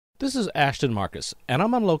This is Ashton Marcus, and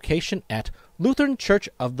I'm on location at Lutheran Church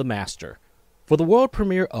of the Master for the world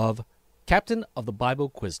premiere of Captain of the Bible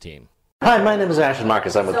Quiz Team. Hi, my name is Ashton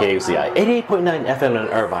Marcus. I'm with KUCI 88.9 FM in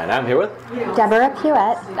Irvine. I'm here with Deborah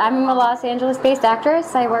Puette. I'm a Los Angeles-based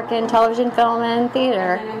actress. I work in television, film, and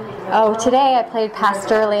theater. Today I played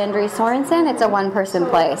Pastor Landry Sorensen. It's a one-person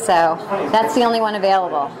play, so that's the only one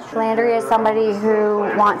available. Landry is somebody who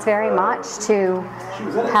wants very much to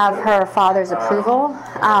have her father's approval.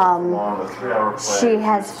 She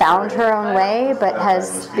has found her own way, but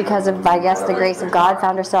has, because of, I guess, the grace of God,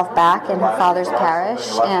 found herself back in her father's parish,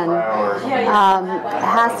 and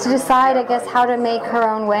has to decide, I guess, how to make her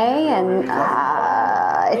own way. And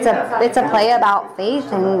it's a play about faith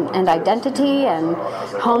and identity and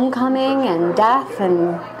homecoming and death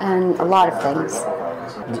and a lot of things.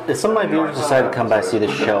 If some of my viewers decide to come by and see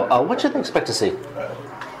this show, what should they expect to see?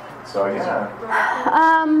 They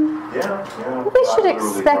should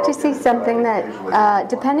expect to see something that,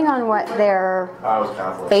 depending on what their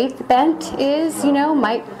faith bent is,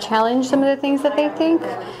 might challenge some of the things that they think.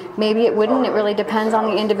 Maybe it wouldn't. It really depends on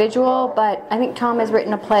the individual. But I think Tom has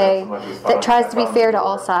written a play that tries to be fair to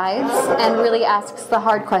all sides and really asks the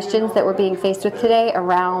hard questions that we're being faced with today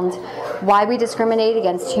around why we discriminate,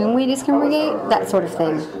 against whom we discriminate, that sort of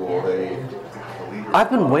thing. I've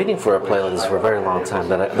been waiting for a play like this for a very long time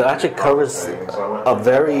that actually covers a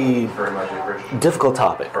very difficult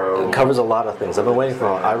topic. It covers a lot of things. I've been waiting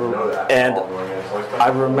for it. And I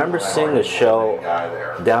remember seeing a show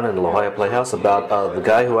down in La Jolla Playhouse about the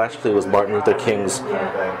guy who actually was Martin Luther King's. He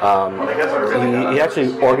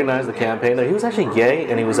actually organized the campaign. He was actually gay,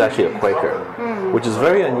 and he was actually a Quaker, which is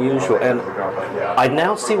very unusual. And I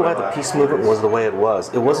now see why the peace movement was the way it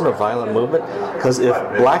was. It wasn't a violent movement, because if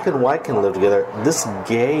black and white can live together, this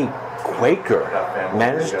gay Quaker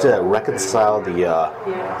managed to reconcile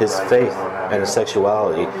his faith and his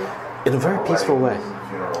sexuality in a very peaceful way.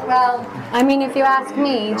 Well, I mean, if you ask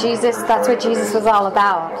me, Jesus, that's what Jesus was all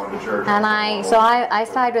about. And I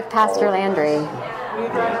side with Pastor Landry.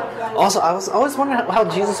 Also, I was always wondering how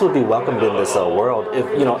Jesus would be welcomed in this world. If,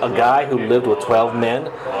 a guy who lived with 12 men,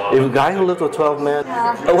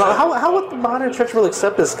 well, how would the modern church really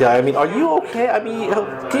accept this guy? I mean, are you okay? I mean,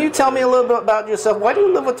 can you tell me a little bit about yourself? Why do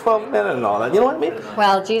you live with 12 men and all that? You know what I mean?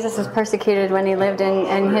 Well, Jesus was persecuted when he lived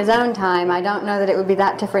in his own time. I don't know that it would be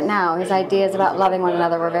that different now. His ideas about loving one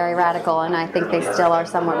another were very radical, and I think they still are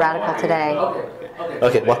somewhat radical today.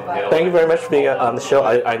 Okay, well, thank you very much for being on the show.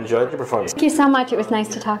 I enjoyed your performance. Thank you so much. It was nice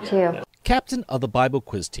to talk to you. Captain of the Bible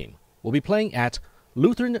Quiz Team will be playing at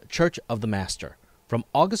Lutheran Church of the Master from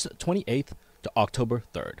August 28th to October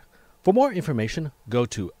 3rd. For more information, go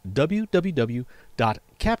to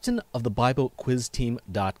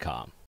www.captainofthebiblequizteam.com.